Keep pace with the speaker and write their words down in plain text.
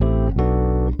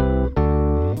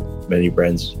many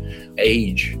brands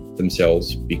age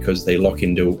themselves because they lock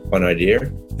into one idea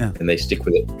and they stick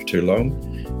with it for too long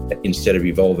instead of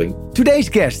evolving. Today's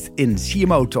guest in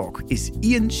CMO Talk is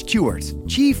Ian Stewart,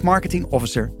 Chief Marketing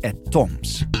Officer at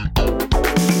TOMS.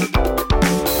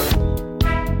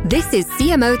 This is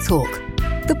CMO Talk,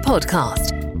 the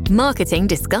podcast. Marketing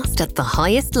discussed at the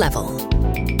highest level.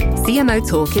 CMO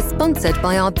Talk is sponsored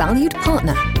by our valued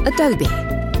partner, Adobe.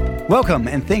 Welcome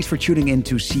and thanks for tuning in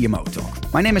to CMO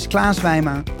Talk. My name is Klaas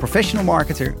Wijma, professional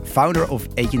marketer, founder of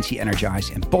Agency Energize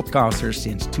and podcaster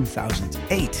since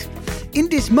 2008. In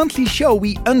this monthly show,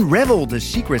 we unravel the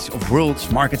secrets of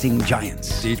world's marketing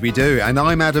giants. Indeed we do. And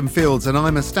I'm Adam Fields and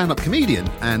I'm a stand-up comedian.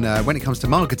 And when it comes to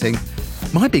marketing,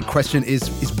 my big question is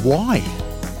why?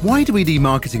 Why do we need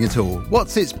marketing at all?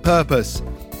 What's its purpose?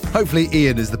 Hopefully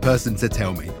Ian is the person to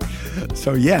tell me.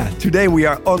 So today we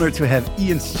are honored to have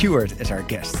Ian Stewart as our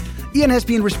guest. Ian has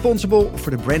been responsible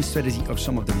for the brand strategy of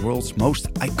some of the world's most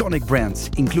iconic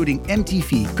brands, including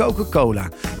MTV,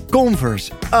 Coca-Cola, Converse,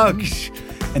 Uggs.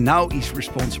 And now he's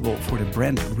responsible for the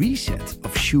brand reset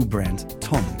of shoe brand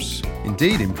TOMS.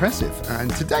 Indeed, impressive.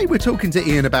 And today we're talking to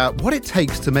Ian about what it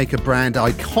takes to make a brand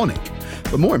iconic,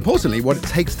 but more importantly, what it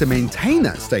takes to maintain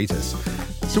that status.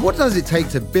 So what does it take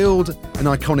to build an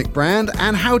iconic brand,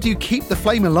 and how do you keep the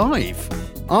flame alive?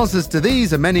 Answers to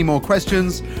these and many more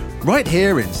questions right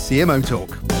here in CMO Talk.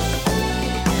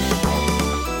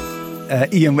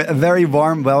 Ian, a very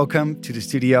warm welcome to the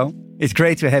studio. It's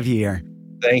great to have you here.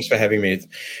 Thanks for having me. It's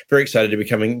very excited to be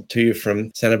coming to you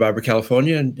from Santa Barbara,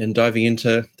 California, and diving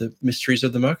into the mysteries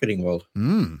of the marketing world.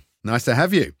 Nice to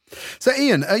have you. So,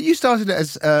 Ian, you started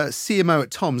as CMO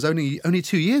at TOMS only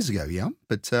 2 years ago, yeah?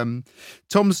 But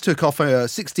TOMS took off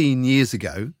 16 years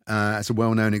ago as a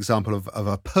well-known example of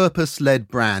a purpose-led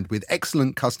brand with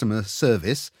excellent customer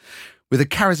service, with a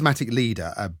charismatic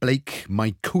leader, Blake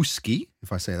Mycoskie,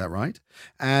 if I say that right.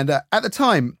 And at the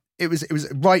time, it was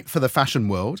right for the fashion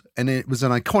world, and it was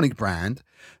an iconic brand.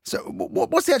 So,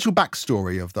 what's the actual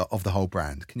backstory of the whole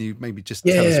brand? Can you maybe just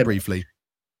tell us briefly?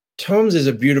 TOMS is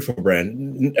a beautiful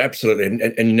brand, absolutely,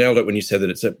 and you nailed it when you said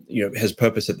that it's has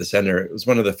purpose at the center. It was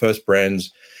one of the first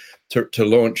brands to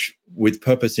launch with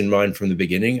purpose in mind from the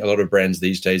beginning. A lot of brands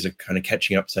these days are kind of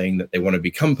catching up, saying that they want to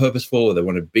become purposeful or they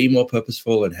want to be more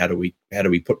purposeful, and how do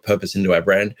we put purpose into our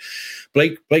brand?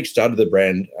 Blake started the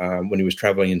brand when he was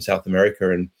traveling in South America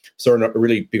and saw a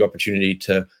really big opportunity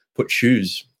to put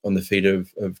shoes on the feet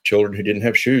of children who didn't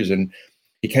have shoes, and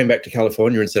he came back to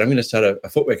California and said, "I'm going to start a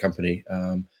footwear company."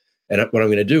 And what I'm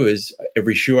going to do is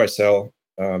every shoe I sell,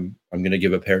 I'm going to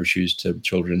give a pair of shoes to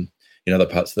children in other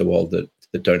parts of the world that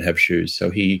don't have shoes. So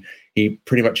he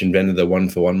pretty much invented the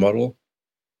one-for-one model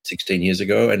 16 years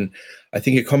ago. And I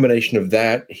think a combination of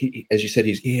that, as you said,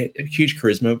 he had a huge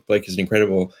charisma. Blake is an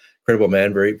incredible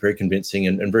man, very, very convincing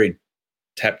and very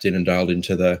tapped in and dialed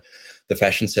into the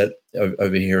fashion set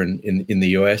over here in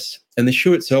the US. And the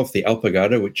shoe itself, the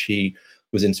Alpargata, which he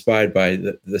was inspired by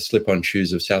the slip-on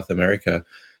shoes of South America,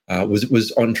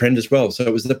 was on trend as well. So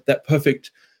it was that perfect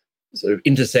sort of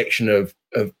intersection of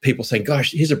people saying,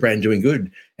 gosh, here's a brand doing good.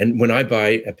 And when I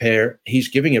buy a pair, he's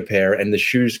giving a pair, and the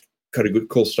shoes got a good,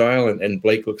 cool style, and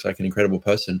Blake looks like an incredible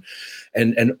person.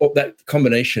 And that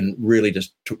combination really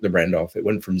just took the brand off. It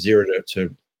went from zero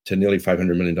to nearly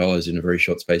 $500 million in a very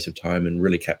short space of time, and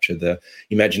really captured the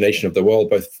imagination of the world,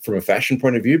 both from a fashion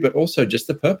point of view, but also just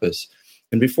the purpose.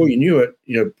 And before you knew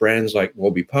it, brands like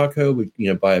Warby Parker would,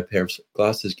 buy a pair of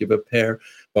glasses, give a pair.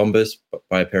 Bombas,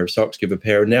 buy a pair of socks, give a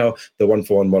pair. Now the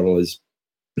one-for-one model is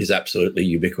absolutely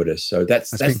ubiquitous. So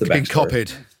that's the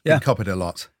backstory. Been copied a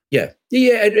lot. Yeah.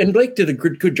 And Blake did a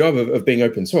good job of being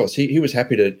open source. He was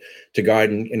happy to guide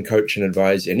and coach and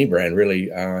advise any brand. Really,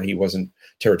 he wasn't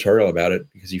territorial about it,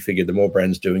 because he figured the more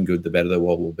brands doing good, the better the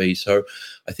world will be. So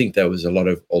I think there was a lot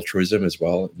of altruism as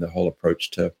well in the whole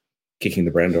approach to kicking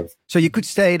the brand off. So you could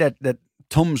say that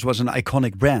TOMS was an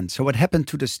iconic brand. So what happened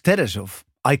to the status of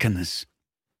iconness?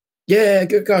 Yeah,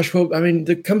 gosh. Well, I mean,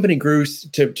 the company grew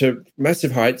to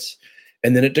massive heights,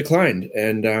 and then it declined.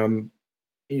 And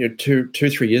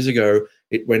 2-3 years ago,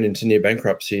 it went into near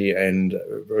bankruptcy, and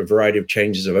a variety of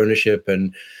changes of ownership,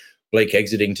 and Blake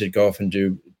exiting to go off and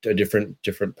do a different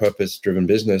purpose-driven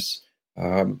business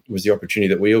was the opportunity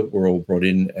that we were all brought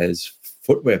in as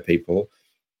footwear people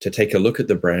to take a look at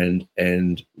the brand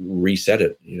and reset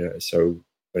it. So,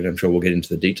 and I'm sure we'll get into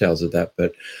the details of that,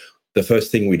 but the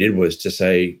first thing we did was to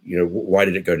say, why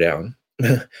did it go down?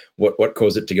 what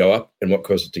caused it to go up, and what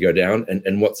caused it to go down,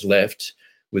 and what's left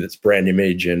with its brand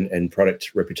image and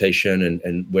product reputation,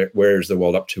 and where is the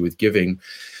world up to with giving?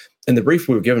 And the brief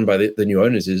we were given by the new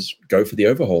owners is go for the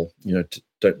overhaul.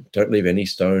 Don't leave any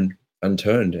stone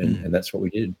unturned, and that's what we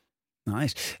did.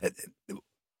 Nice.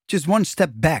 Just one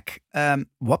step back.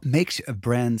 What makes a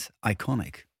brand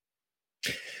iconic?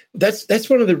 That's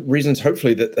one of the reasons,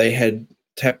 hopefully, that they had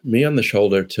tapped me on the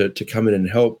shoulder to come in and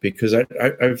help, because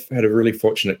I've had a really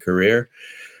fortunate career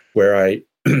where I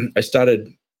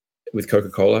started with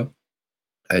Coca-Cola,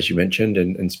 as you mentioned,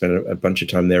 and spent a bunch of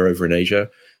time there over in Asia.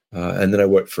 And then I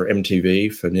worked for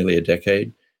MTV for nearly a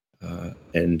decade.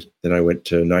 And then I went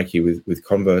to Nike with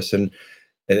Converse, and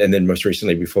then most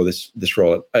recently before this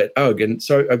role at UGG. And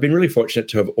so I've been really fortunate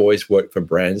to have always worked for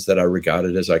brands that are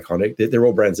regarded as iconic. They're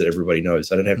all brands that everybody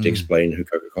knows. I don't have to explain who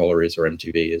Coca-Cola is or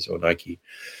MTV is or Nike.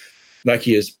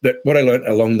 Nike is. But what I learned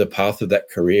along the path of that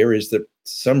career is that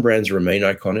some brands remain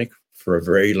iconic for a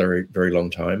very, very, very long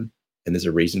time. And there's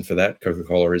a reason for that.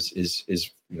 Coca-Cola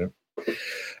is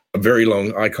a very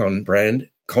long icon brand.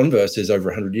 Converse is over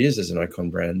 100 years as an icon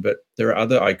brand, but there are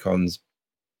other icons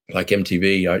like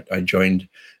MTV. I joined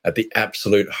at the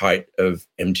absolute height of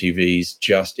MTV's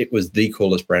it was the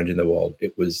coolest brand in the world.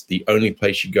 It was the only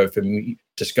place you go for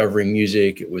discovering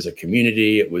music. It was a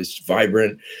community. It was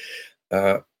vibrant.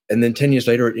 And then 10 years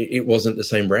later, it wasn't the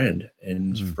same brand.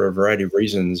 And for a variety of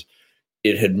reasons,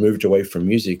 it had moved away from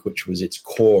music, which was its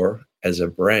core as a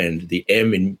brand. The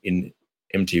M in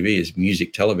MTV is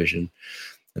music television.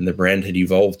 And the brand had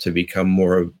evolved to become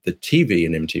more of the TV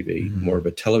in MTV, more of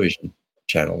a television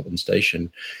channel and station.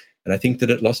 And I think that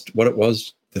it lost what it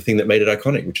was, the thing that made it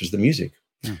iconic, which was the music.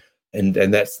 Yeah. And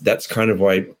that's kind of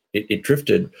why it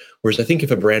drifted. Whereas I think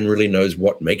if a brand really knows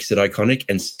what makes it iconic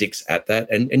and sticks at that,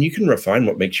 and you can refine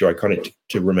what makes you iconic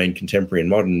to remain contemporary and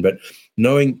modern, but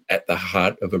knowing at the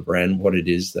heart of a brand what it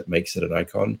is that makes it an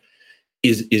icon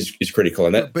is critical.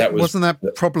 And that wasn't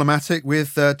that problematic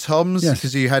with Tom's? Yes.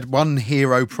 Because you had one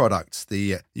hero product,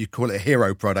 you call it a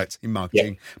hero product in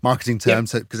marketing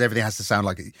terms, because everything has to sound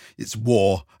like it's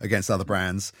war against other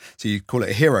brands. So you call it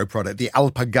a hero product, the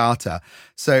Alpargata.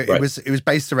 So it was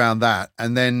based around that.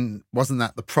 And then wasn't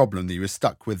that the problem, that you were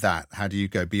stuck with that? How do you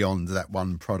go beyond that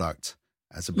one product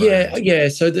as a brand? Yeah.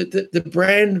 So the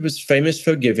brand was famous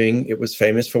for giving. It was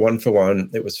famous for One for One.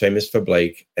 It was famous for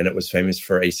Blake, and it was famous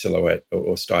for a silhouette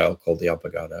or style called the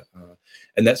Alpargata.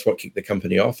 And that's what kicked the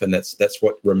company off, and that's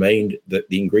what remained the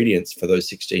ingredients for those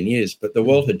 16 years. But the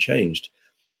world had changed.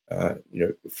 The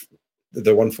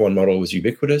One for One model was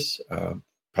ubiquitous,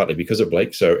 partly because of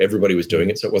Blake. So everybody was doing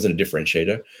it. So it wasn't a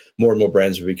differentiator. More and more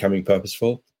brands were becoming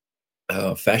purposeful.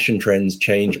 Fashion trends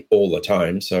change all the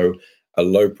time. So a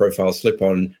low-profile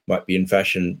slip-on might be in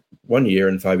fashion 1 year,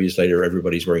 and 5 years later,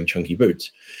 everybody's wearing chunky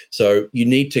boots. So you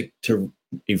need to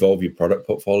evolve your product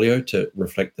portfolio to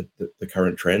reflect the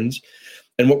current trends.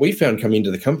 And what we found coming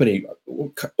into the company,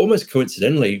 almost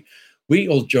coincidentally, we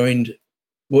all joined.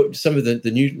 Well, some of the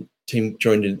new team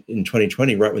joined in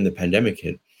 2020, right when the pandemic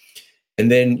hit.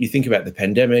 And then you think about the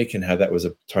pandemic and how that was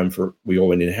a time for, we all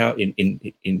went inside,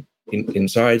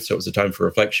 so it was a time for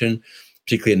reflection.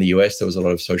 Particularly in the US, there was a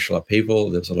lot of social upheaval.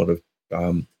 There was a lot of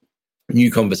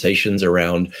new conversations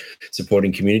around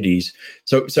supporting communities.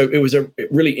 So it was a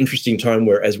really interesting time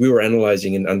where, as we were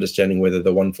analyzing and understanding whether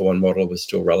the One for One model was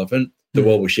still relevant, the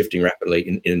world was shifting rapidly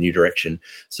in a new direction.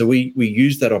 So we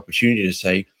used that opportunity to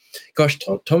say, gosh,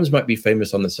 Tom's might be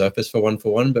famous on the surface for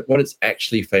One, but what it's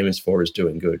actually famous for is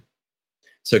doing good.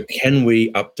 So can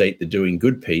we update the doing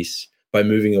good piece by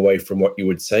moving away from what you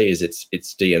would say is its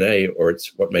DNA, or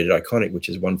it's what made it iconic, which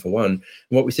is One for One. And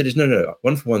what we said is, no,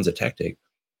 One for One's a tactic.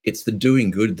 It's the doing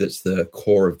good that's the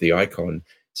core of the icon.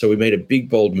 So we made a big,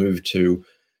 bold move to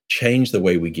change the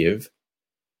way we give,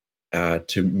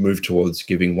 to move towards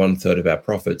giving 1/3 of our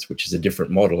profits, which is a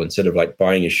different model. Instead of like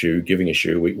buying a shoe, giving a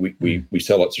shoe, we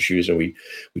sell lots of shoes, and we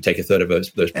take 1/3 of those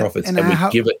profits and we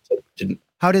give it to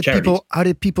charities. How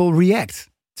did people react?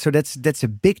 So that's a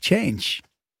big change.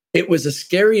 It was a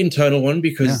scary internal one,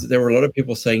 because there were a lot of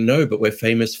people saying, no, but we're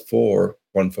famous for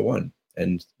One for One.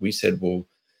 And we said, well,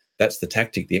 that's the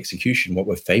tactic, the execution. What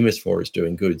we're famous for is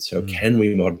doing good. So can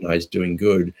we modernize doing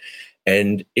good?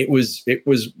 And it was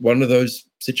one of those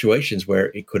situations where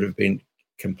it could have been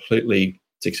completely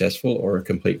successful or a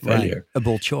complete failure. Right. A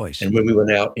bold choice. And when we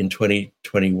went out in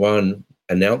 2021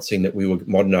 announcing that we were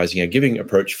modernizing our giving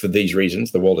approach for these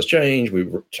reasons, the world has changed,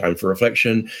 time for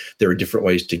reflection, there are different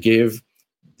ways to give,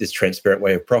 this transparent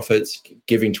way of profits,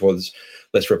 giving towards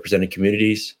less represented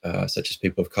communities, such as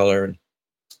people of color and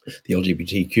the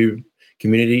LGBTQ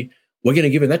community, we're going to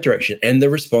give in that direction. And the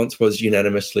response was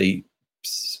unanimously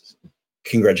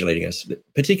congratulating us,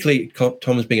 particularly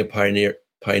Tom's being a pioneer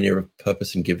of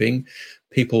purpose and giving.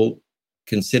 People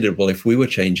considered, well, if we were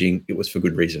changing, it was for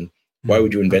good reason. Why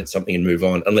would you invent something and move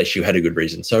on unless you had a good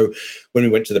reason? So when we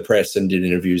went to the press and did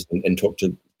interviews and talked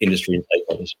to industry and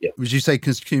stakeholders, Would you say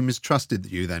consumers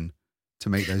trusted you then to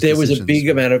make those There decisions? was a big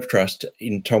amount of trust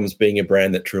in Tom's being a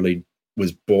brand that truly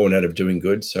was born out of doing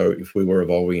good. So if we were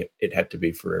evolving it, it had to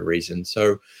be for a reason.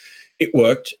 So it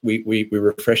worked. We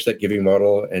refreshed that giving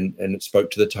model and it spoke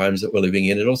to the times that we're living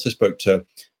in. It also spoke to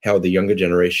how the younger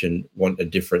generation want a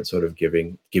different sort of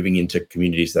giving into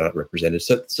communities that aren't represented.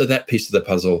 So that piece of the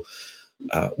puzzle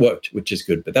worked, which is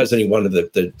good. But that was only one of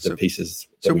the pieces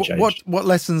that we changed. What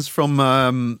lessons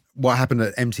from what happened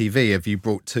at MTV have you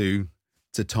brought to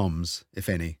Tom's, if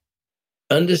any?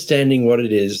 Understanding what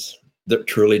it is that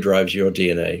truly drives your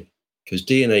DNA, because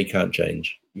DNA can't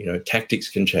change. Tactics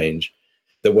can change.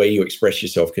 The way you express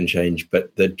yourself can change,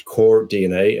 but the core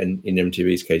DNA, and in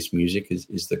MTV's case, music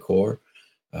is the core.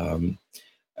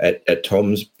 At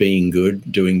Tom's, being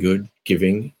good, doing good,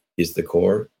 giving is the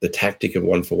core. The tactic of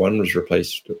 1-for-1 was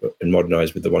replaced and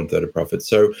modernized with the 1/3 of profit.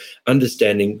 So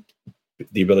understanding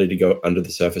the ability to go under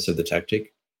the surface of the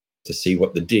tactic to see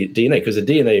what the DNA, because the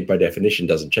DNA by definition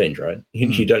doesn't change, right?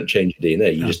 You don't change your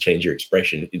DNA, you just change your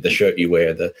expression. The shirt you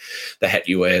wear, the hat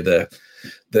you wear, the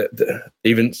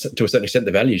even to a certain extent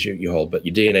the values you hold, but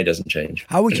your DNA doesn't change.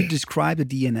 How would you describe the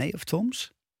DNA of Tom's?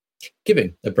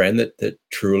 Giving, a brand that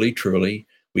truly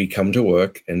we come to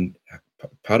work, and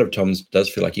part of Tom's does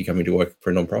feel like you're coming to work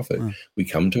for a non-profit. We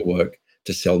come to work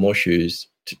to sell more shoes,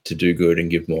 to do good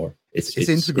and give more. It's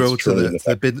integral to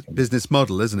the business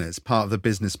model, isn't it? It's part of the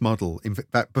business model. In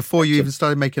fact, before you even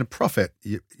started making a profit,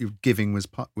 your giving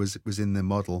was in the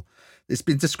model. It's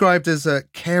been described as a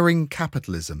caring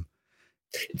capitalism.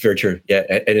 It's very true, yeah,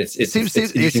 and it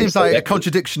seems like a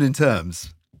contradiction in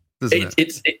terms, doesn't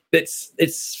it?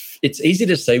 It's easy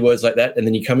to say words like that, and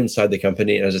then you come inside the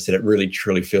company, and as I said, it really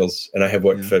truly feels. And I have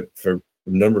worked for a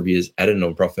number of years at a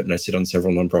non-profit, and I sit on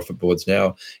several non-profit boards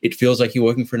now. It feels like you're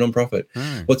working for a non-profit.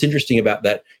 What's interesting about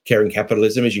that caring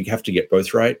capitalism is you have to get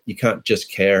both right. You can't just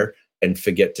care and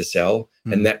forget to sell.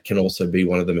 And that can also be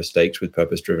one of the mistakes with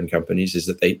purpose-driven companies, is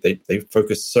that they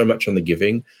focus so much on the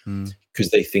giving because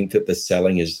they think that the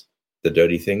selling is the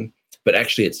dirty thing. But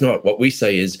actually it's not. What we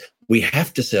say is we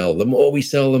have to sell. The more we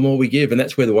sell, the more we give. And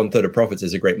that's where the 1/3 of profits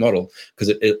is a great model, because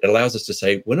it allows us to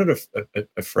say we're not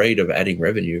afraid of adding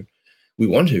revenue. We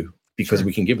want to, because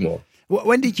we can give more.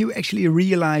 When did you actually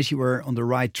realize you were on the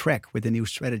right track with the new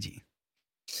strategy?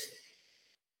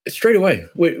 Straight away.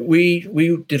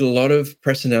 We did a lot of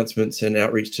press announcements and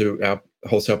outreach to our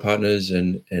wholesale partners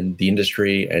and the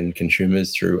industry and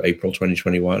consumers through April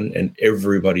 2021. And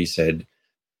everybody said,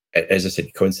 as I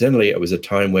said, coincidentally, it was a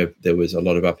time where there was a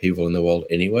lot of upheaval in the world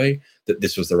anyway, that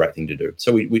this was the right thing to do.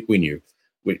 So we knew.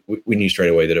 We knew straight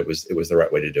away that it was the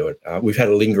right way to do it. We've had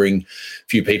a lingering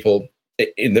few people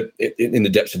in the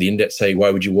depths of the index say, why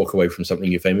would you walk away from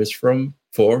something you're famous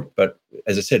for? But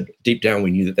as I said, deep down, we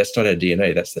knew that that's not our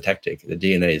DNA. That's the tactic. The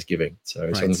DNA is giving. So,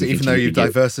 right. So even though you've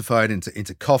diversified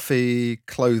into coffee,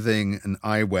 clothing, and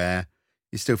eyewear,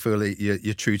 you still feel like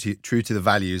you're true to the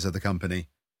values of the company.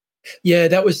 Yeah,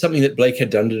 that was something that Blake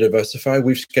had done to diversify.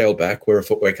 We've scaled back. We're a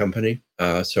footwear company,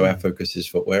 so our focus is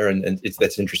footwear, and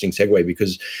that's an interesting segue,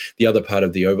 because the other part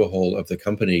of the overhaul of the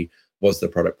company was the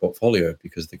product portfolio,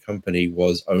 because the company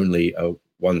was only a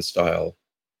one style,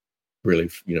 really,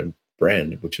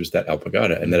 brand, which was that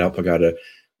Alpargata, and that Alpargata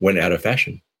went out of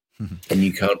fashion. And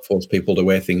you can't force people to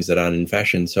wear things that aren't in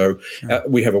fashion. So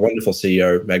we have a wonderful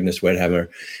CEO, Magnus Wedhammer,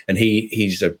 and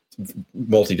he's a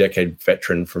multi-decade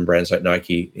veteran from brands like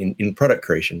Nike in product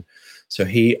creation. So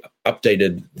he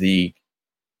updated the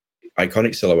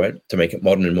iconic silhouette to make it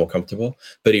modern and more comfortable,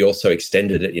 but he also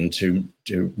extended it into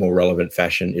more relevant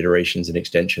fashion iterations and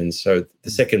extensions. So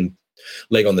the second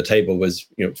leg on the table was,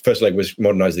 first leg was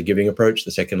modernize the giving approach.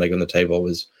 The second leg on the table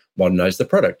was modernize the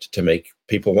product to make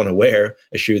people want to wear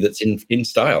a shoe that's in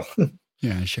style.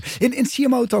 Yeah, sure. In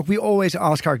CMO Talk, we always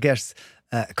ask our guests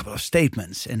a couple of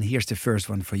statements. And here's the first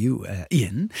one for you,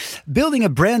 Ian. Building a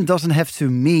brand doesn't have to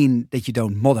mean that you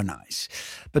don't modernize.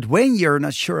 But when you're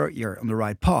not sure you're on the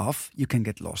right path, you can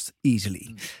get lost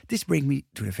easily. This brings me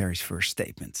to the very first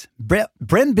statement.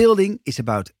 Brand building is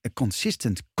about a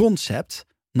consistent concept,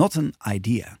 not an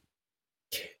idea.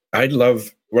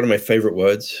 One of my favorite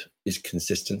words is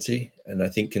consistency. And I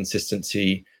think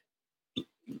consistency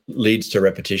leads to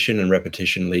repetition, and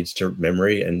repetition leads to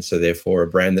memory. And so therefore a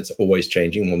brand that's always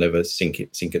changing will never sink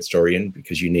its story in,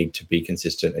 because you need to be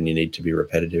consistent and you need to be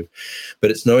repetitive.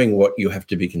 But it's knowing what you have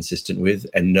to be consistent with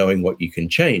and knowing what you can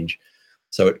change.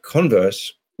 So at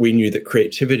Converse, we knew that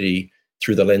creativity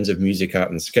through the lens of music,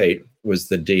 art, and skate was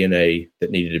the DNA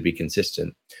that needed to be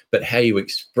consistent. But how you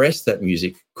express that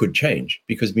music could change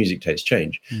because music tastes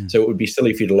change. So it would be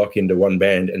silly for you to lock into one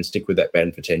band and stick with that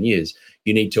band for 10 years.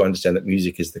 You need to understand that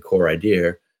music is the core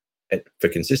idea for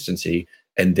consistency,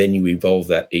 and then you evolve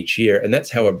that each year. And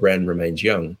that's how a brand remains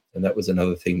young. And that was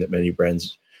another thing that many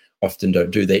brands often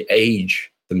don't do. They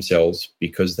age themselves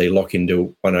because they lock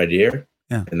into one idea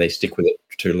and they stick with it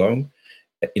for too long,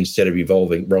 instead of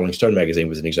evolving. Rolling Stone magazine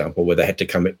was an example where they had to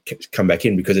come back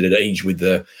in because it had aged with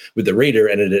the reader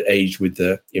and it had aged with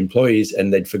the employees,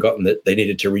 and they'd forgotten that they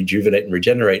needed to rejuvenate and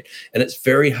regenerate. And it's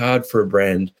very hard for a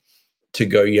brand to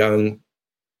go young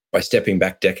by stepping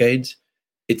back decades.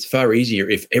 It's far easier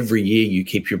if every year you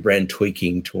keep your brand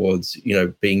tweaking towards,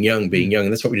 being young.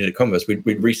 And that's what we did at Converse. We'd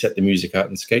reset the music, art,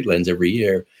 and skate lens every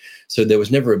year. So there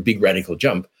was never a big radical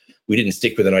jump. We didn't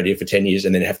stick with an idea for 10 years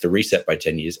and then have to reset by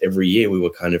 10 years. Every year we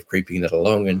were kind of creeping that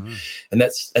along. And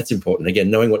that's important.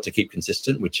 Again, knowing what to keep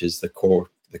consistent, which is the core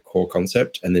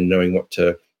concept, and then knowing what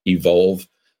to evolve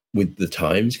with the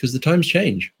times, because the times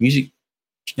change. Music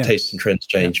tastes and trends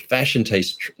change. Fashion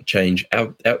tastes change.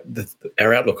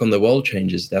 Our outlook on the world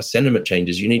changes. Our sentiment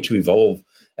changes. You need to evolve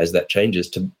as that changes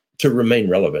to remain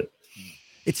relevant.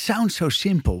 It sounds so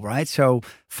simple, right? So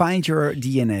find your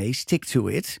DNA, stick to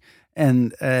it,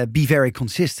 and be very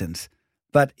consistent.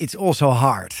 But it's also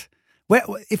hard.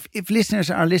 Well, if listeners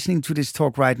are listening to this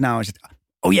talk right now, I said,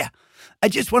 oh yeah, I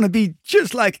just want to be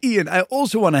just like Ian. I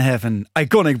also want to have an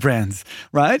iconic brand,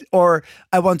 right? Or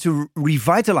I want to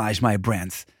revitalize my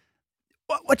brand.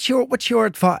 What's your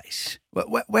advice?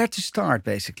 Where to start,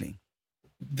 basically?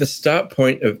 The start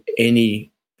point of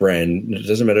any brand, it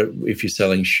doesn't matter if you're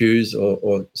selling shoes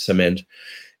or cement,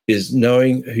 is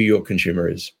knowing who your consumer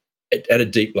is at a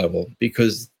deep level,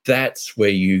 because that's where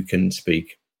you can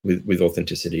speak with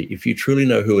authenticity. If you truly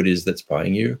know who it is that's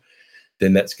buying you,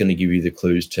 then that's going to give you the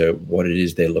clues to what it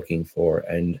is they're looking for.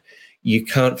 And you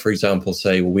can't, for example,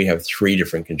 say, well, we have 3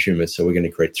 different consumers, so we're going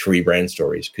to create 3 brand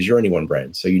stories, because you're only one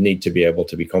brand. So you need to be able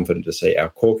to be confident to say our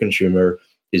core consumer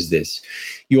is this.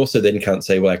 You also then can't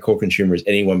say, well, our core consumer is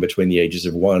anyone between the ages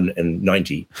of 1 and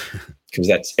 90, because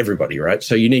that's everybody, right?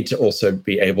 So you need to also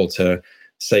be able to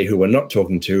say who we're not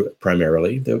talking to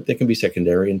primarily. There can be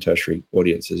secondary and tertiary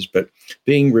audiences, but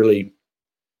being really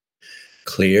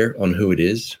clear on who it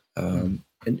is. And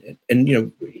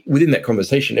within that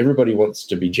conversation, everybody wants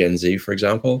to be Gen Z, for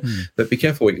example, but be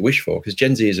careful what you wish for, because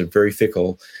Gen Z is a very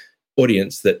fickle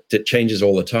audience that changes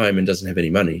all the time and doesn't have any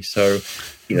money. So,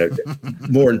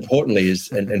 more importantly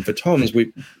is, and for Tom's,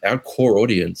 our core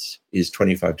audience is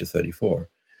 25 to 34.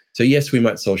 So yes, we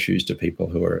might sell shoes to people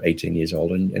who are 18 years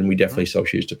old, and we definitely sell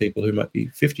shoes to people who might be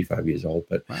 55 years old.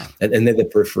 But and they're the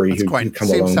periphery who come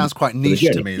along. Sounds quite niche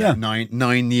to me. Yeah. That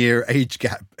 9-year age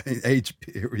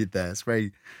period there. It's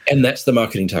very. And that's the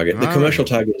marketing target. The commercial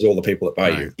target is all the people that buy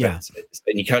you. Yeah.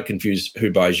 And you can't confuse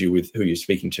who buys you with who you're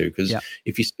speaking to, because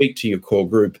if you speak to your core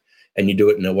group and you do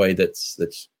it in a way that's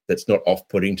not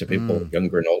off-putting to people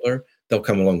younger and older, they'll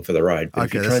come along for the ride.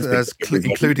 But okay, that's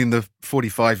including the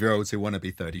 45-year-olds who want to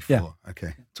be 34. Yeah.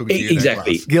 Okay.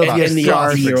 Exactly.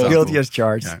 Guilty as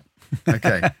charged. Yeah.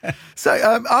 Okay. So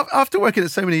after working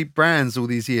at so many brands all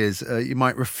these years, you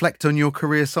might reflect on your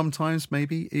career sometimes,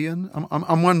 maybe, Ian?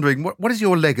 I'm wondering, what is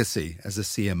your legacy as a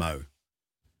CMO?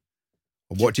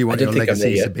 Or what do you want your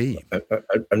legacy to be?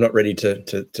 I'm not ready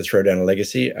to throw down a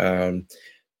legacy,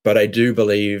 but I do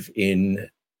believe in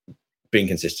being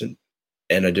consistent.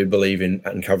 And I do believe in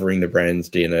uncovering the brand's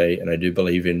DNA, and I do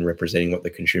believe in representing what the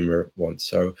consumer wants.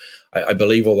 So I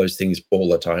believe all those things all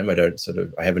the time. I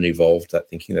haven't evolved that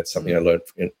thinking. That's something I learned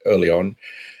early on.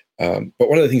 But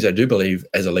one of the things I do believe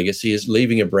as a legacy is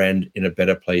leaving a brand in a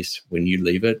better place when you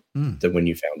leave it than when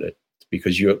you found it,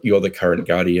 because you're the current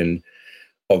guardian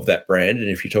of that brand. And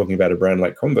if you're talking about a brand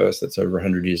like Converse that's over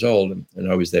 100 years old, and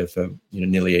I was there for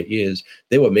nearly 8 years,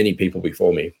 there were many people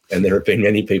before me, and there have been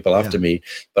many people after me.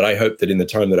 But I hope that in the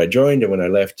time that I joined and when I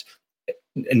left,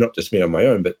 and not just me on my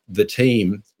own, but the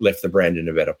team left the brand in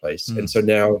a better place. And so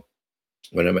now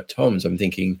when I'm at Tom's, I'm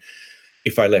thinking,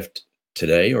 if I left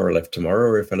today or I left tomorrow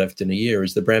or if I left in a year,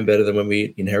 is the brand better than when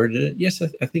we inherited it? Yes,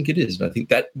 I think it is. And I think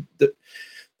that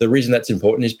the reason that's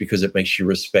important is because it makes you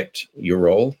respect your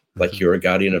role, like you're a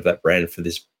guardian of that brand for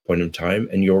this point in time,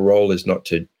 and your role is not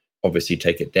to obviously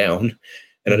take it down.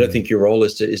 And I don't think your role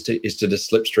is to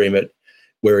just slipstream it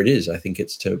where it is. I think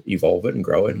it's to evolve it and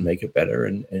grow it and make it better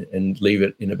and leave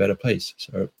it in a better place.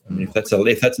 So I mean, if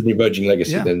that's an emerging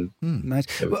legacy, then nice.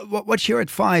 What's your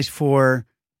advice for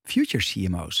future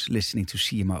CMOs listening to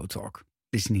CMO Talk,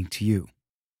 listening to you?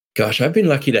 Gosh, I've been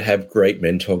lucky to have great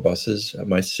mentor bosses.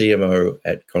 My CMO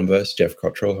at Converse, Jeff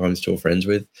Cottrell, who I'm still friends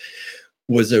with,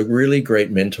 was a really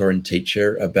great mentor and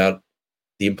teacher about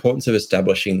the importance of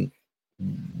establishing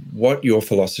what your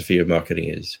philosophy of marketing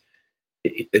is.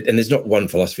 And there's not one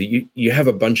philosophy. You have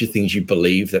a bunch of things you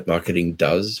believe that marketing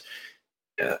does,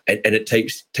 and it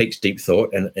takes deep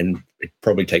thought, and it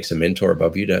probably takes a mentor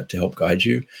above you to help guide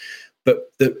you.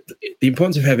 But the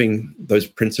importance of having those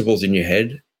principles in your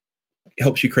head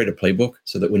helps you create a playbook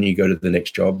so that when you go to the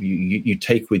next job, you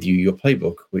take with you your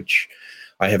playbook, which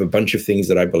I have a bunch of things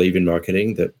that I believe in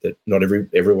marketing that not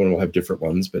everyone will have different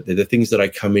ones, but they're the things that I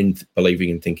come in believing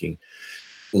and thinking,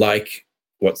 like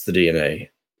what's the DNA,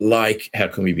 like how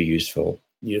can we be useful?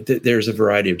 There's a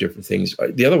variety of different things.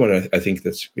 The other one I think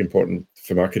that's important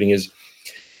for marketing is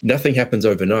nothing happens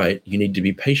overnight. You need to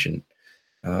be patient.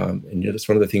 And that's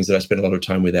one of the things that I spend a lot of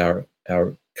time with our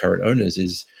current owners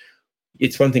is,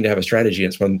 it's one thing to have a strategy,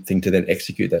 and it's one thing to then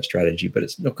execute that strategy, but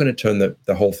it's not going to turn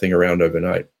the whole thing around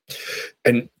overnight.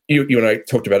 And you and I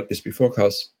talked about this before,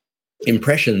 Klaus.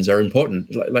 Impressions are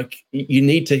important. Like you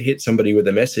need to hit somebody with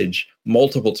a message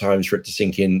multiple times for it to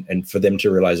sink in and for them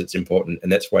to realize it's important.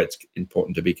 And that's why it's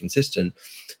important to be consistent.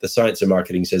 The science of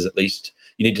marketing says at least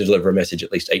you need to deliver a message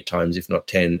at least 8 times, if not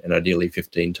 10, and ideally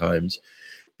 15 times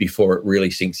before it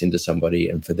really sinks into somebody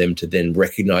and for them to then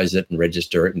recognize it and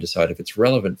register it and decide if it's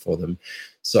relevant for them.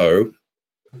 So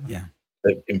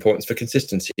the importance for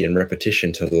consistency and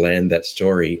repetition to land that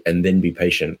story and then be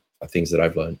patient are things that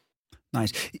I've learned.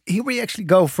 Nice. Here we actually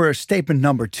go for statement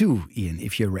number 2, Ian,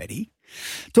 if you're ready.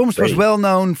 Tom's was well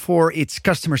known for its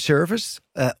customer service,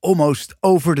 almost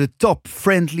over the top,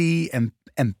 friendly and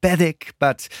empathic,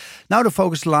 but now the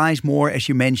focus lies more, as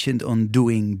you mentioned, on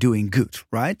doing good,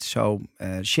 right? So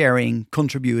sharing,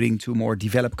 contributing to more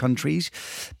developed countries.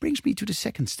 Brings me to the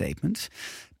second statement.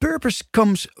 Purpose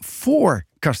comes before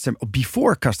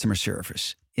customer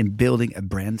service in building a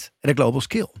brand at a global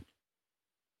scale.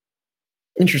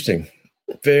 Interesting.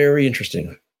 Very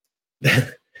interesting.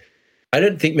 I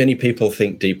don't think many people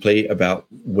think deeply about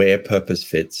where purpose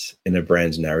fits in a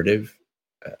brand's narrative.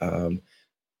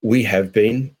 We have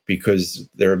been, because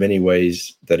there are many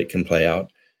ways that it can play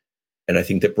out. And I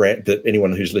think that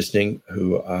anyone who's listening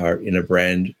who are in a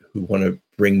brand who want to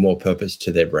bring more purpose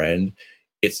to their brand,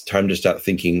 it's time to start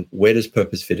thinking, where does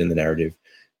purpose fit in the narrative?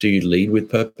 Do you lead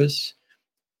with purpose?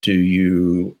 Do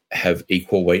you have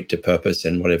equal weight to purpose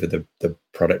and whatever the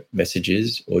product message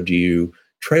is? Or do you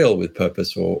trail with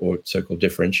purpose or so-called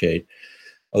differentiate?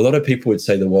 A lot of people would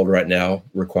say the world right now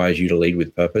requires you to lead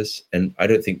with purpose. And I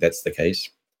don't think that's the case.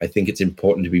 I think it's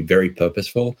important to be very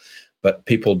purposeful, but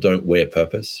people don't wear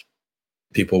purpose.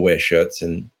 People wear shirts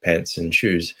and pants and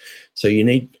shoes. So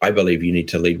I believe you need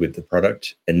to lead with the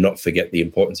product and not forget the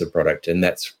importance of product. And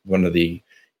that's one of the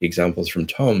examples from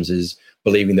Tom's, is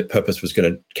believing that purpose was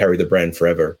going to carry the brand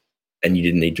forever and you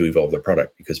didn't need to evolve the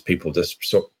product because people just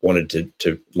sort of wanted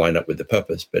to line up with the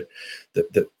purpose. But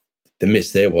the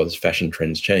miss there was fashion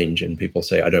trends change and people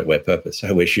say, I don't wear purpose,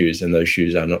 I wear shoes, and those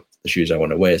shoes are not the shoes I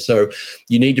want to wear. So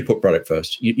you need to put product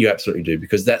first. You absolutely do,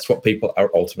 because that's what people are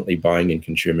ultimately buying and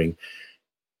consuming.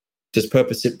 Does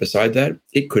purpose sit beside that?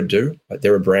 It could do. Like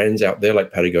there are brands out there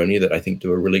like Patagonia that I think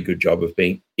do a really good job of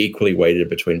being equally weighted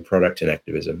between product and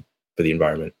activism for the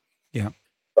environment. Yeah.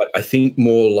 But I think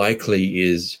more likely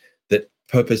is that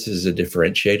purpose is a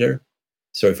differentiator.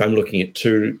 So if I'm looking at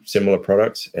 2 similar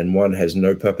products and one has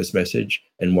no purpose message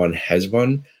and one has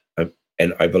one,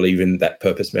 and I believe in that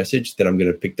purpose message, then I'm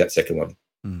going to pick that second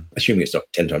one, assuming it's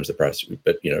not 10 times the price,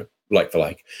 but like for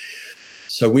like.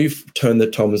 So we've turned the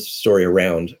Tom's story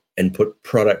around and put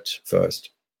product first.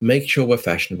 Make sure we're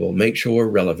fashionable, make sure we're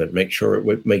relevant, make sure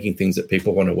we're making things that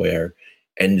people want to wear.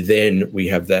 And then we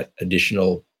have that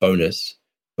additional bonus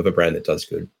of a brand that does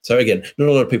good. So again, not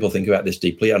a lot of people think about this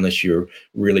deeply unless you're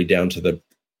really down to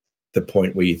the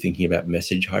point where you're thinking about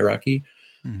message hierarchy,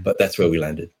 but that's where we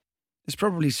landed. It's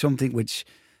probably something which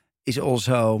is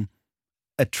also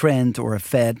a trend or a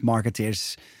fad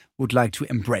marketers would like to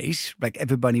embrace. Like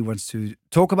everybody wants to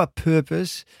talk about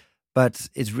purpose, but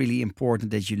it's really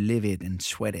important that you live it and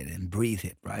sweat it and breathe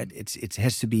it, right? It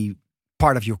has to be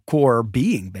part of your core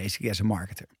being, basically, as a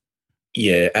marketer.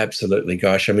 Yeah, absolutely.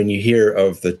 Gosh, I mean, you hear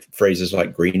of the phrases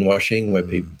like greenwashing,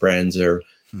 where brands are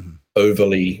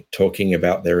overly talking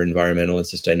about their environmental and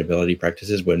sustainability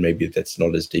practices when maybe that's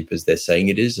not as deep as they're saying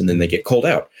it is, and then they get called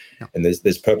out. Yeah. And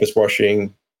there's purpose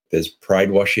washing, there's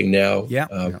pride washing now.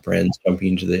 Brands jumping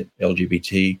into the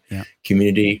LGBT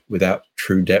community without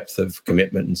true depth of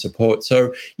commitment and support.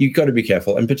 So you've got to be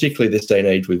careful, and particularly this day and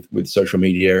age with social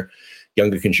media,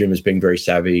 younger consumers being very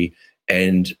savvy,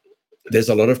 and there's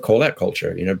a lot of call out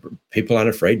culture. People aren't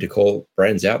afraid to call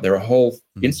brands out. There are whole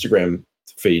Instagram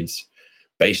feeds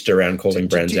based around calling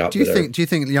brands out. Do you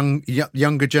think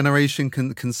younger generation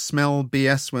can smell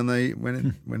BS when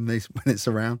it's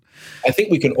around? I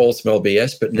think we can all smell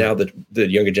BS, but now that the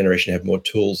younger generation have more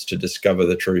tools to discover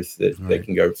the truth, that they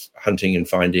can go hunting and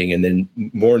finding, and then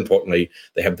more importantly,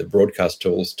 they have the broadcast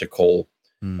tools to call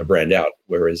a brand out.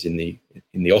 Whereas in the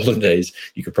olden days,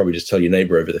 you could probably just tell your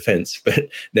neighbor over the fence, but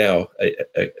now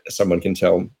someone can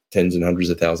tell tens and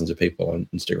hundreds of thousands of people on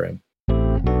Instagram.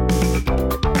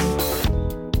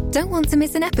 Don't want to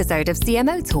miss an episode of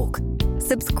CMO Talk?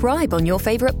 Subscribe on your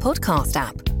favorite podcast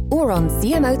app or on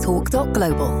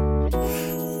cmotalk.global.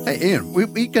 Hey, Ian,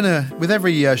 we're gonna, with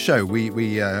every show, we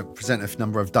present a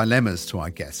number of dilemmas to our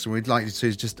guests. And we'd like you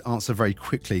to just answer very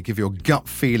quickly, give your gut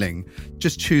feeling.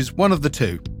 Just choose one of the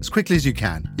two as quickly as you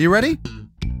can. Are you ready?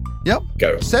 Yep.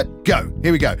 Go. Set, go.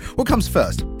 Here we go. What comes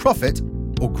first, profit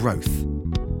or growth?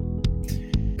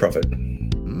 Profit.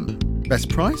 Best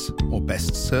price or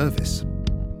best service?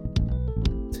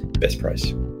 Best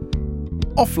price.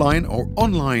 Offline or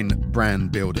online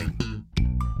brand building?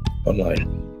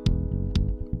 Online.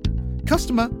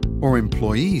 Customer or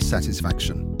employee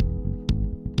satisfaction?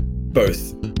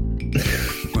 Both.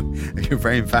 You're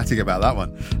very emphatic about that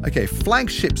one. Okay,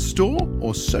 flagship store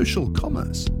or social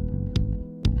commerce?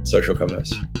 Social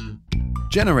commerce.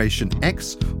 Generation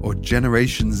X or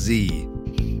Generation Z?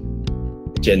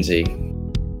 Gen Z.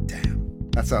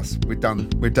 That's us. We're done.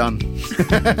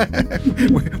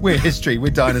 We're history.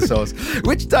 We're dinosaurs.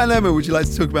 Which dilemma would you like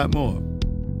to talk about more?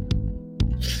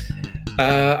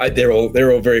 They're all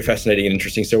very fascinating and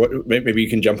interesting. So maybe you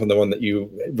can jump on the one that you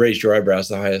raised your eyebrows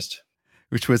the highest.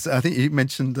 Which was, I think you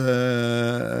mentioned...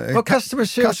 customer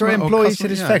service or employee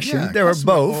satisfaction. Yeah, there are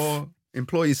both. Or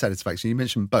employee satisfaction. You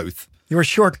mentioned both. You were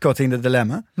shortcutting the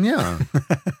dilemma. Yeah.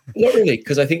 Not really,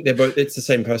 because I think it's the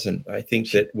same person. I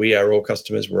think that we are all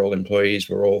customers, we're all employees,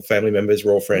 we're all family members,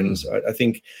 we're all friends. I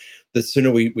think the sooner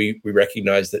we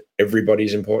recognize that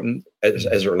everybody's important as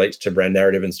it relates to brand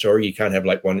narrative and story. You can't have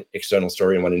like one external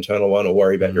story and one internal one, or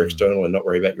worry about your external and not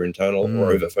worry about your internal,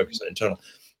 or over focus on internal,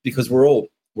 because we're all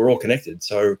connected.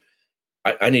 So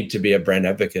I need to be a brand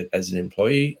advocate as an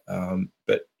employee,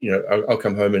 but I'll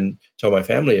come home and tell my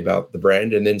family about the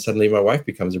brand, and then suddenly my wife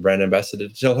becomes a brand ambassador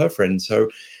to tell her friends. So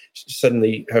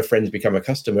suddenly her friends become a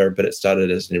customer, but it started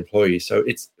as an employee. So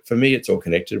for me, it's all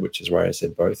connected, which is why I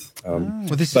said both.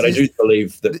 But I do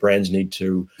believe that brands need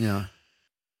to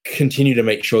continue to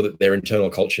make sure that their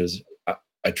internal cultures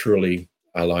are truly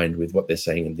aligned with what they're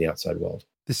saying in the outside world.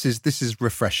 This is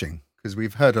refreshing, because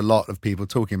we've heard a lot of people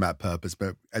talking about purpose,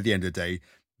 but at the end of the day,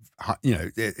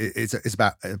 it's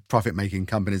about profit-making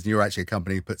companies, and you're actually a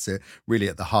company that puts it really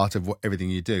at the heart of everything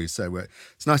you do. So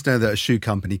it's nice to know that a shoe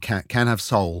company can have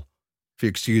soul, if you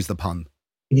excuse the pun.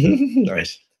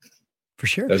 Nice. For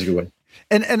sure. That was a good one.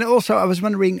 And also, I was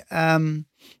wondering, that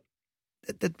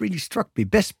really struck me,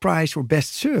 best price or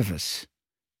best service?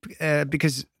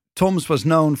 Because Tom's was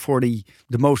known for the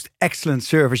most excellent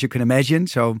service you can imagine.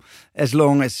 So as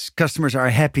long as customers are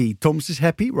happy, Tom's is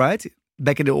happy, right?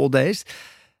 Back in the old days.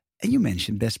 And you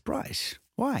mentioned best price.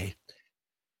 Why?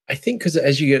 I think because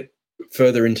as you get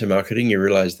further into marketing, you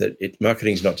realize that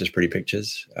marketing is not just pretty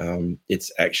pictures.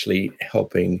 It's actually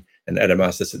helping, and Adam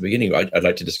asked this at the beginning, I'd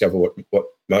like to discover what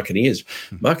marketing is.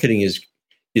 Marketing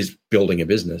is building a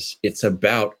business. It's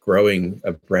about growing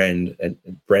a brand and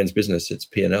brand's business. It's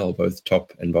P&L, both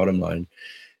top and bottom line.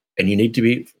 And you need to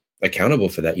be accountable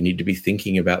for that. You need to be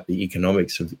thinking about the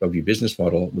economics of your business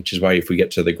model, which is why if we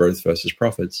get to the growth versus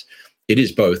profits, it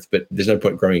is both, but there's no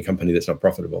point growing a company that's not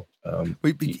profitable. At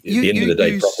the end of the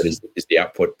day, profit is the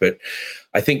output. But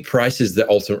I think price is the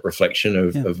ultimate reflection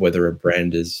of whether a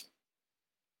brand is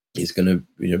going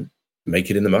to make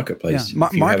it in the marketplace. Yeah.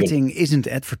 Marketing isn't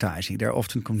advertising. They're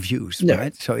often confused,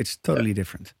 right? So it's totally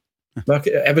different.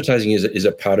 Advertising is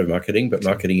a part of marketing, but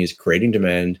marketing is creating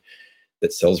demand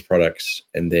that sells products,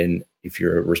 and then if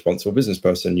you're a responsible business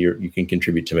person, you can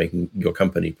contribute to making your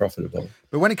company profitable.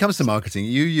 But when it comes to marketing,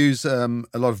 you use a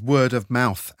lot of word of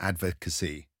mouth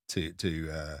advocacy to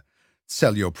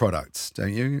sell your products,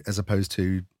 don't you? As opposed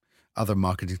to other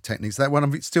marketing techniques. Is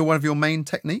that still one of your main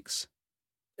techniques?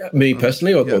 Me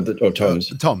personally, or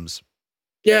Tom's? Tom's.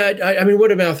 Yeah, I mean,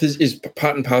 word of mouth is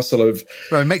part and parcel of...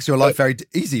 Well, it makes your life very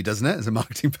easy, doesn't it, as a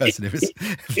marketing person?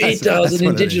 It does, and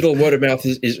in digital, word of mouth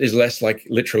is less like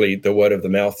literally the word of the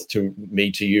mouth to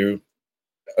me to you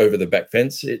over the back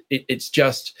fence. It's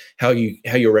just how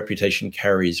your reputation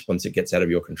carries once it gets out of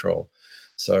your control.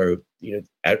 So,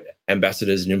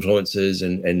 ambassadors and influencers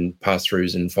and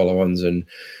pass-throughs and follow-ons and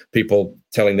people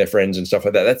telling their friends and stuff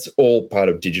like that. That's all part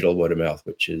of digital word of mouth,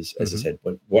 which is, as I said,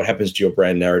 what happens to your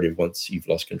brand narrative once you've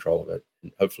lost control of it.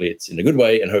 And hopefully it's in a good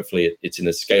way, and hopefully it's in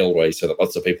a scaled way so that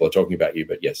lots of people are talking about you.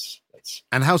 But yes, that's...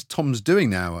 And how's Tom's doing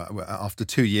now after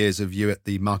 2 years of you at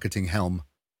the marketing helm?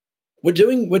 We're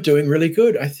doing really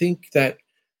good. I think that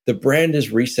the brand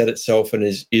has reset itself and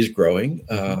is growing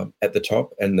at the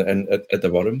top and at the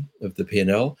bottom of the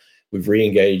P&L. We've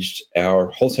re-engaged our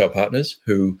wholesale partners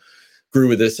who grew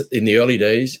with us in the early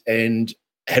days and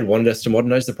had wanted us to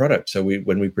modernize the product. So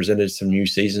when we presented some new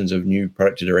seasons of new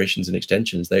product iterations and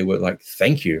extensions, they were like,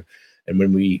 thank you. And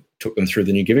when we took them through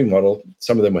the new giving model,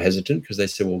 some of them were hesitant because they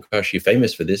said, well, gosh, you're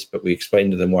famous for this. But we explained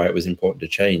to them why it was important to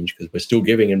change, because we're still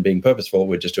giving and being purposeful.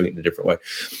 We're just doing it in a different way.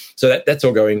 So that's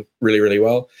all going really, really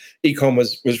well. E-com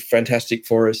was fantastic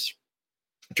for us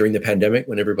during the pandemic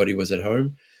when everybody was at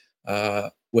home.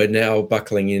 We're now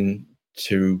buckling in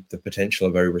to the potential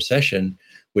of a recession,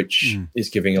 which is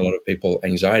giving a lot of people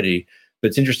anxiety. But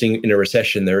it's interesting, in a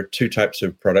recession, there are two types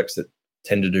of products that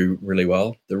tend to do really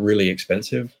well. They're really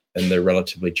expensive and they're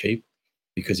relatively cheap,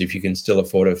 because if you can still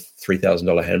afford a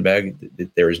 $3,000 handbag,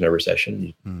 there is no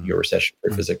recession. You're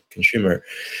recession-proof as a consumer.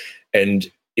 And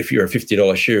if you're a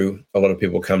 $50 shoe, a lot of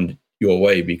people come your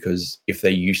way, because if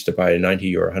they used to buy a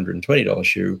 $90 or $120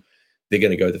 shoe, they're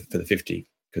going to go for the $50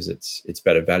 because it's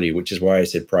better value, which is why I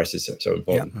said price is so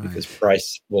important, because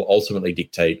price will ultimately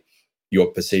dictate your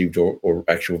perceived or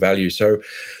actual value. So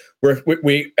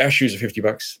our shoes are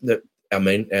 $50. That our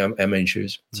main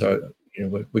shoes. So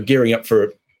we're gearing up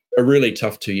for a really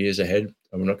tough 2 years ahead.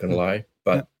 I'm not going to lie.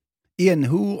 But Ian,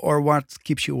 who or what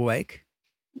keeps you awake?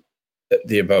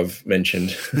 The above mentioned.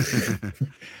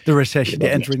 The recession,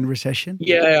 the entering recession.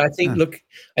 Yeah, I think. Look,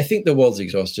 I think the world's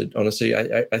exhausted. Honestly,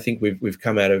 I think we've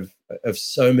come out of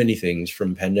so many things,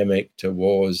 from pandemic to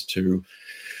wars to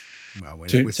now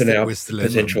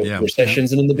potential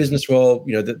recessions. And in the business world,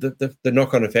 the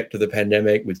knock-on effect of the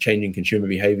pandemic with changing consumer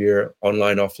behavior,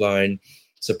 online, offline,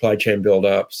 supply chain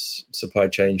build-ups, supply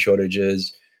chain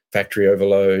shortages, factory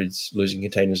overloads, losing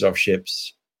containers off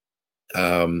ships,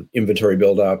 inventory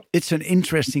build-up. It's an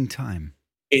interesting time.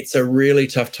 It's a really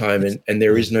tough time, and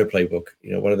there is no playbook.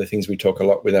 One of the things we talk a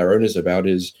lot with our owners about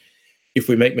is, if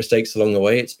we make mistakes along the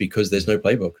way, it's because there's no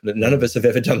playbook. None of us have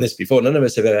ever done this before. None of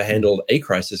us have ever handled a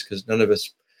crisis, because none of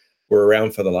us were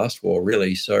around for the last war,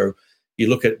 really. So you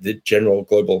look at the general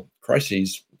global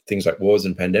crises, things like wars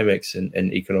and pandemics and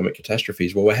economic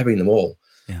catastrophes. Well, we're having them all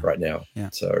right now. Yeah.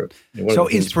 So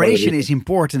inspiration is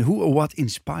important. Who or what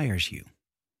inspires you?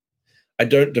 I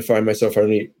don't define myself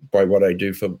only by what I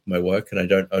do for my work, and I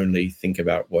don't only think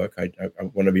about work. I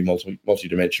want to be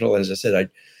multidimensional. And as I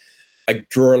said, I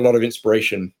draw a lot of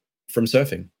inspiration from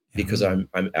surfing, because I'm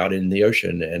out in the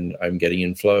ocean and I'm getting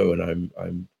in flow, and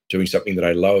I'm doing something that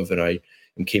I love, and I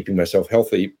am keeping myself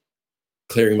healthy,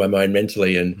 clearing my mind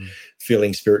mentally, and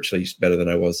feeling spiritually better than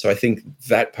I was. So I think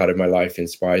that part of my life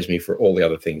inspires me for all the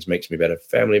other things, makes me a better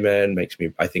family man, makes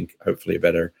me, I think, hopefully a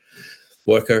better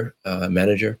worker,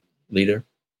 manager, leader.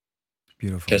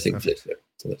 Beautiful.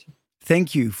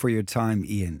 Thank you for your time,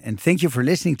 Ian. And thank you for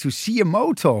listening to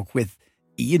CMO Talk with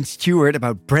Ian Stewart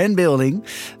about brand building.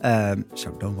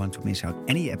 So don't want to miss out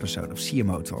any episode of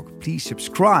CMO Talk. Please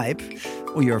subscribe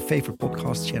on your favorite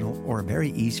podcast channel, or very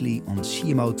easily on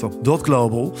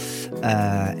cmotalk.global.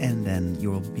 And then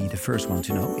you will be the first one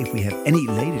to know if we have any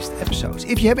latest episodes.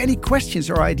 If you have any questions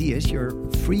or ideas, you're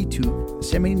free to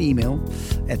send me an email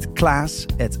at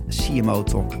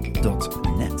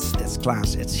class@cmotalk.net. That's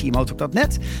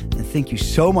class@cmotalk.net. And thank you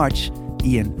so much,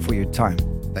 Ian, for your time.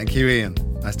 Thank you, Ian.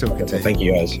 Nice talking to you. Thank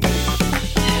you, guys.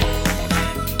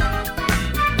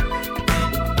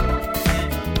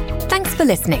 Thanks for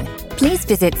listening. Please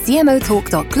visit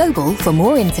cmotalk.global for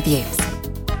more interviews.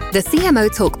 The CMO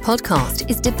Talk podcast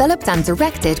is developed and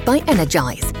directed by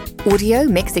Energize. Audio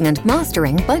mixing and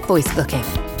mastering by Voice Booking.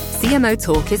 CMO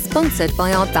Talk is sponsored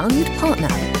by our valued partner,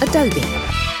 Adobe.